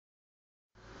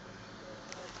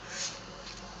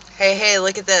Hey,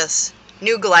 look at this.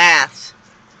 New glass.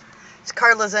 It's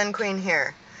Carla Zen Queen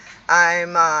here.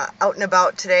 I'm out and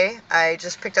about today. I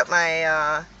just picked up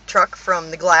my truck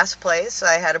from the glass place.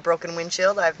 I had a broken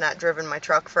windshield. I've not driven my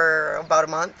truck for about a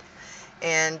month.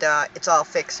 And it's all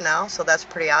fixed now, so that's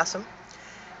pretty awesome.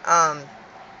 I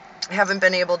haven't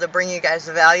been able to bring you guys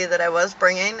the value that I was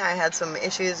bringing. I had some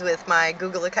issues with my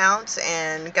Google accounts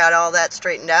and got all that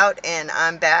straightened out, and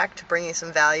I'm back to bring you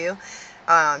some value.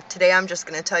 Today I'm just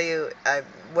going to tell you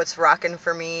what's rocking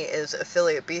for me is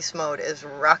Affiliate Beast Mode is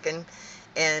rocking,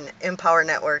 and Empower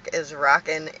Network is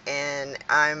rocking, and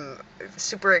I'm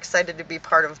super excited to be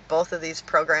part of both of these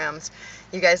programs.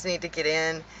 You guys need to get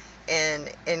in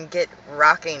and get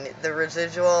rocking. The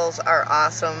residuals are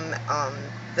awesome.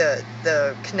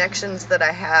 The connections that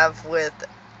I have with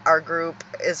our group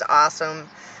is awesome.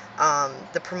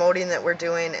 The promoting that we're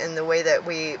doing and the way that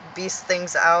we beast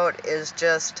things out is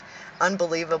just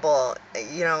unbelievable.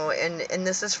 And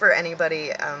this is for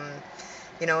anybody.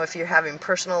 If you're having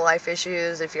personal life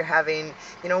issues, if you're having,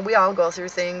 we all go through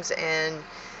things, and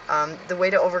the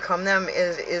way to overcome them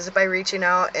is by reaching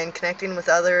out and connecting with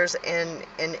others and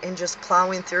just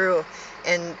plowing through.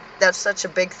 And that's such a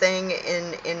big thing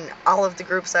in all of the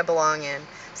groups I belong in.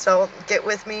 So get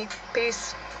with me.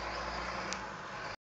 Peace.